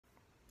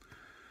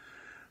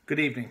Good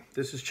evening.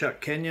 This is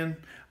Chuck Kenyon.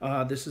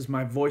 This is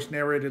my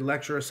voice-narrated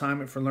lecture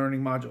assignment for Learning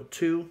Module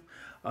 2,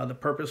 the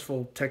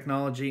Purposeful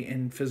Technology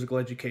in Physical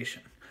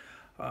Education.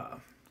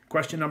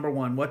 Question number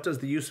 1, what does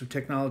the use of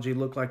technology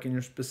look like in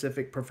your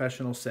specific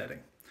professional setting?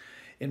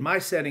 In my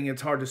setting,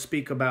 it's hard to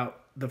speak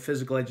about the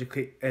physical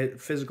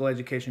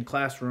education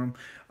classroom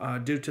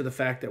due to the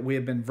fact that we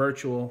have been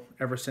virtual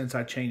ever since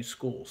I changed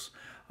schools.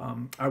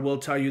 I will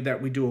tell you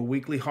that we do a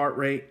weekly heart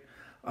rate.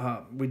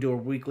 We do a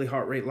weekly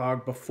heart rate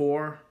log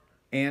before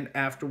and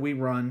after we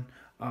run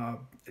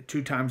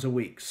 2 times a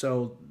week.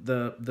 So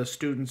the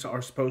students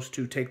are supposed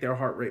to take their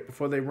heart rate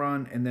before they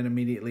run and then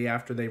immediately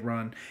after they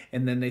run,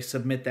 and then they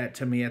submit that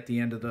to me at the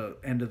end of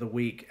the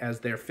week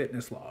as their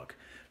fitness log.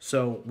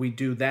 So we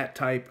do that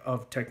type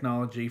of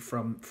technology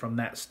from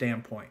that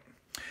standpoint.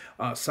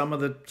 Some of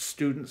the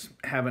students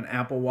have an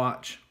Apple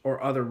Watch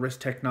or other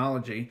wrist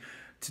technology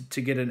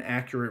to get an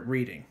accurate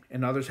reading,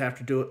 and others have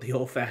to do it the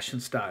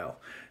old-fashioned style.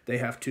 They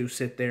have to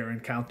sit there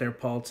and count their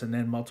pulse and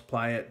then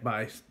multiply it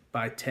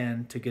by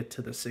 10 to get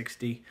to the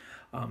 60.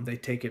 They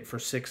take it for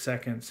 6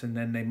 seconds and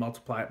then they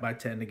multiply it by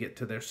 10 to get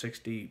to their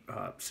 60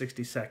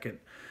 second,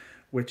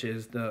 which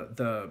is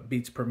the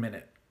beats per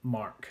minute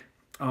mark.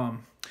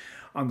 On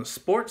the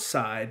sports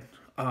side,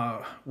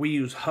 we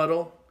use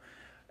Hudl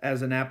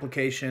as an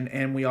application,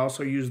 and we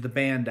also use the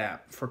Band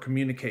app for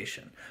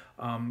communication.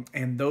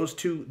 And those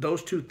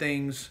two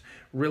things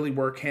really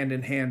work hand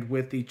in hand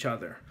with each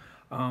other.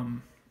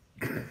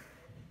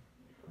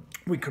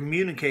 We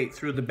communicate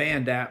through the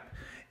Band app,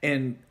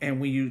 and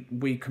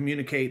we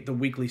communicate the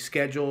weekly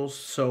schedules,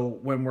 so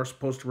when we're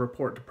supposed to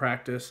report to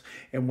practice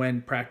and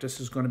when practice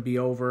is going to be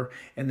over,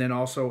 and then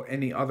also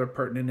any other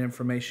pertinent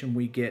information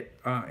we get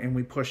and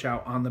we push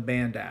out on the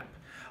Band app.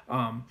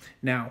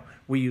 Now,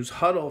 we use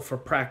Hudl for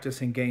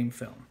practice and game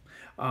film.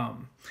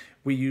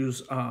 We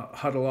use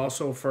Hudl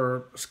also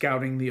for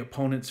scouting the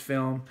opponent's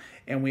film,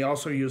 and we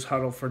also use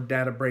Hudl for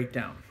data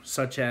breakdown,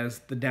 such as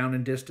the down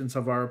and distance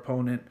of our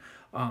opponent,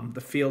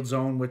 the field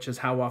zone, which is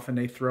how often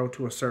they throw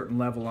to a certain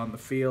level on the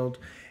field,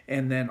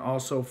 and then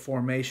also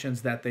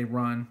formations that they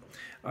run,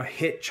 a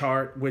hit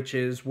chart, which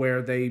is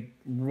where they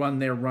run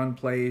their run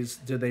plays.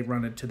 Do they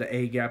run it to the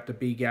A gap, the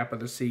B gap, or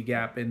the C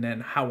gap, and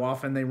then how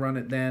often they run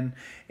it then,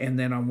 and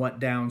then on what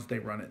downs they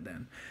run it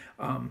then.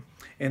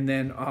 And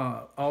then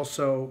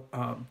also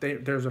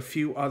there's a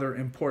few other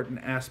important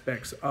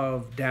aspects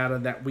of data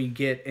that we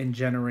get and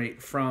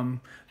generate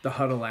from the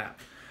Hudl app.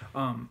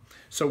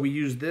 So we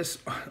use this,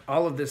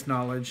 all of this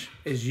knowledge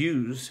is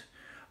used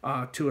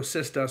to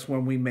assist us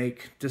when we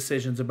make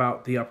decisions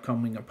about the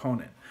upcoming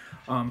opponent.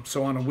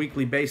 So on a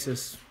weekly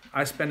basis,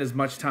 I spend as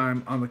much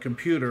time on the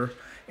computer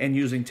and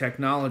using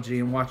technology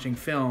and watching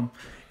film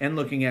and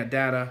looking at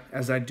data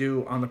as I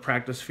do on the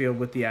practice field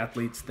with the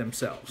athletes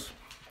themselves.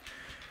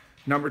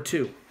 Number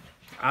 2,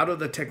 out of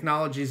the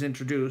technologies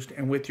introduced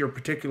and with your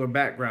particular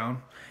background,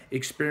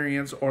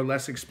 experience or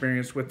less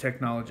experience with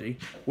technology,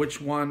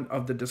 which one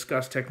of the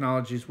discussed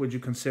technologies would you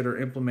consider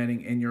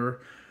implementing in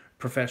your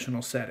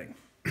professional setting?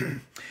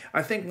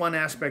 I think one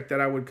aspect that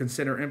I would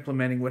consider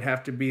implementing would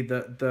have to be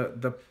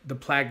the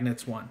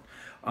Plagnitz one.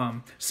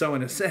 So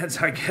in a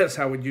sense, I guess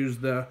I would use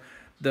the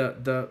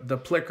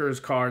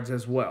Plickers cards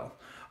as well.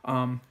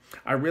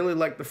 I really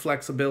like the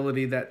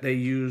flexibility that they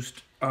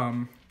used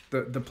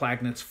the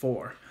Plagnitz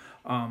for.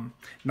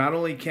 Not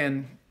only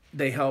can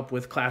they help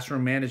with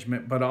classroom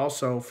management, but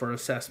also for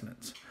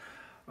assessments.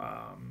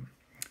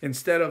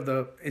 Instead of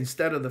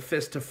the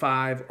fist to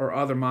 5 or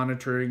other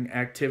monitoring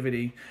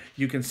activity,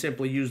 you can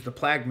simply use the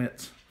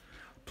Plagnitz,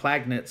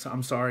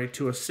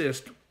 to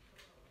assist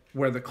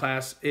where the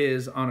class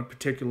is on a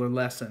particular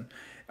lesson.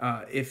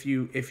 If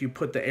you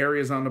put the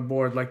areas on the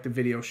board like the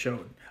video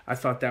showed, I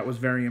thought that was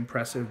very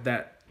impressive.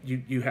 That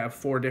you have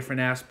 4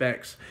 different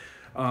aspects.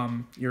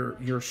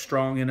 You're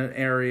strong in an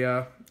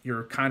area,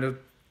 you're kind of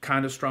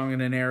strong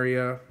in an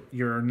area,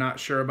 you're not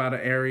sure about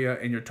an area,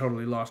 and you're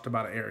totally lost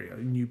about an area.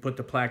 And you put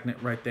the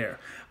Plagnitz right there.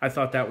 I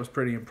thought that was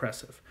pretty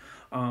impressive.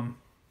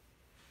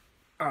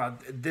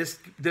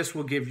 This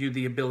will give you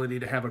the ability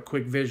to have a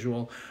quick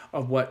visual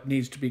of what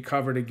needs to be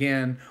covered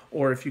again,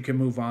 or if you can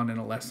move on in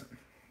a lesson.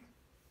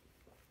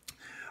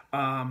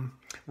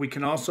 We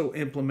can also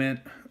implement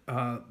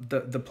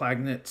the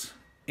Plagnitz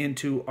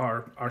into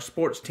our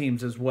sports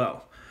teams as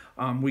well.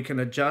 We can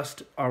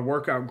adjust our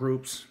workout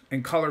groups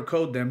and color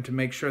code them to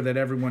make sure that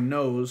everyone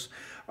knows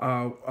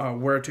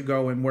where to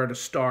go and where to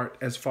start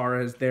as far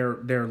as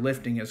their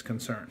lifting is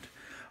concerned.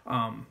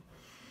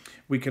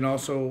 We can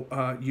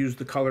also use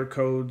the color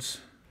codes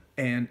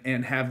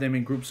and have them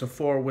in groups of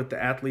 4 with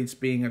the athletes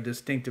being a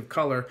distinctive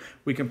color.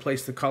 We can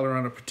place the color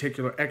on a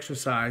particular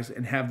exercise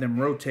and have them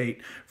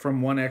rotate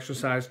from one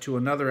exercise to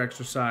another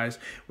exercise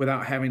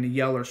without having to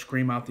yell or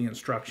scream out the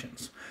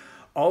instructions.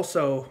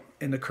 Also,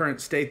 in the current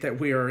state that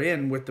we are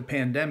in with the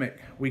pandemic,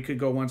 we could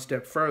go one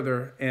step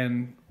further,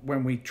 and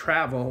when we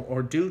travel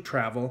or do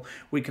travel,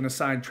 we can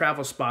assign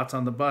travel spots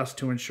on the bus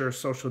to ensure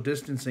social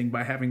distancing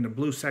by having the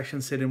blue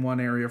section sit in one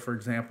area, for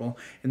example,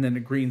 and then the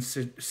green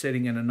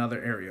sitting in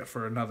another area,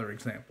 for another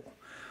example.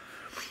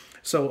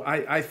 So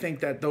I think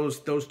that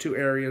those two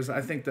areas,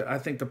 I think the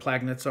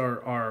Plagnets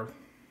are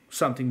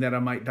something that I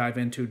might dive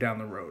into down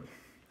the road.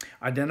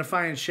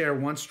 Identify and share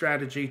one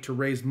strategy to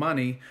raise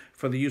money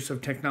for the use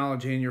of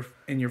technology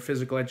in your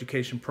physical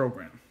education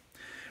program.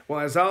 Well,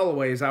 as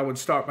always, I would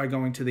start by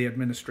going to the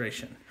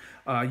administration.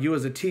 You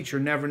as a teacher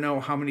never know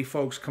how many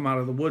folks come out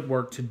of the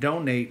woodwork to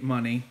donate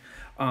money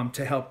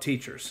to help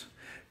teachers.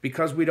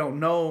 Because we don't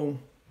know,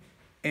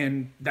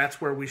 and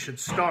that's where we should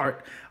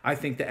start, I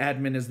think the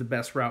admin is the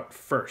best route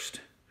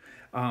first.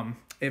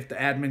 If the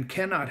admin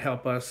cannot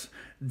help us,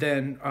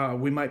 then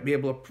they might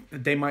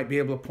be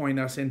able to point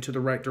us into the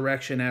right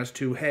direction as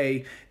to,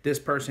 hey, this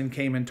person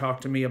came and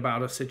talked to me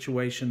about a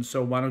situation,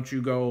 so why don't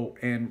you go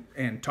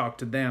and talk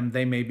to them?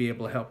 They may be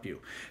able to help you.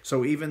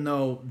 So even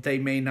though they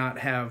may not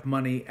have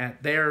money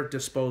at their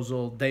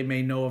disposal, they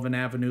may know of an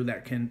avenue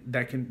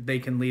they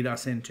can lead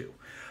us into.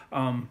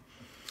 And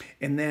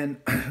then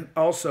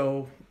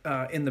also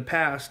in the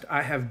past,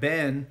 I have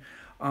been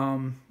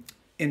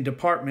in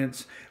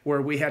departments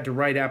where we had to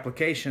write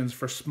applications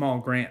for small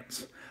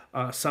grants.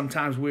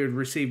 Sometimes we would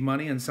receive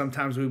money and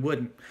sometimes we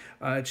wouldn't.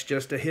 It's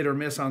just a hit or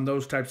miss on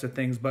those types of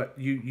things, but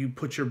you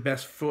put your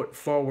best foot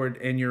forward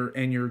and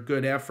your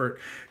good effort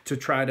to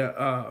try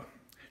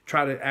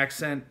to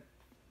accent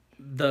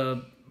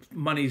the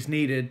monies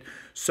needed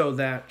so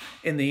that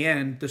in the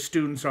end the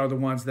students are the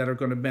ones that are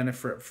going to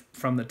benefit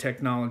from the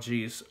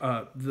technology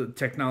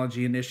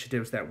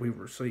initiatives that we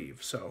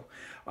receive. So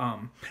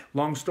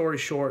long story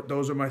short,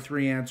 those are my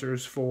three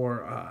answers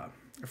for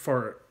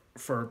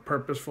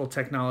purposeful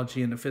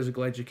technology in the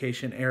physical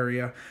education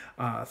area.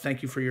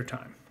 Thank you for your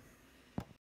time.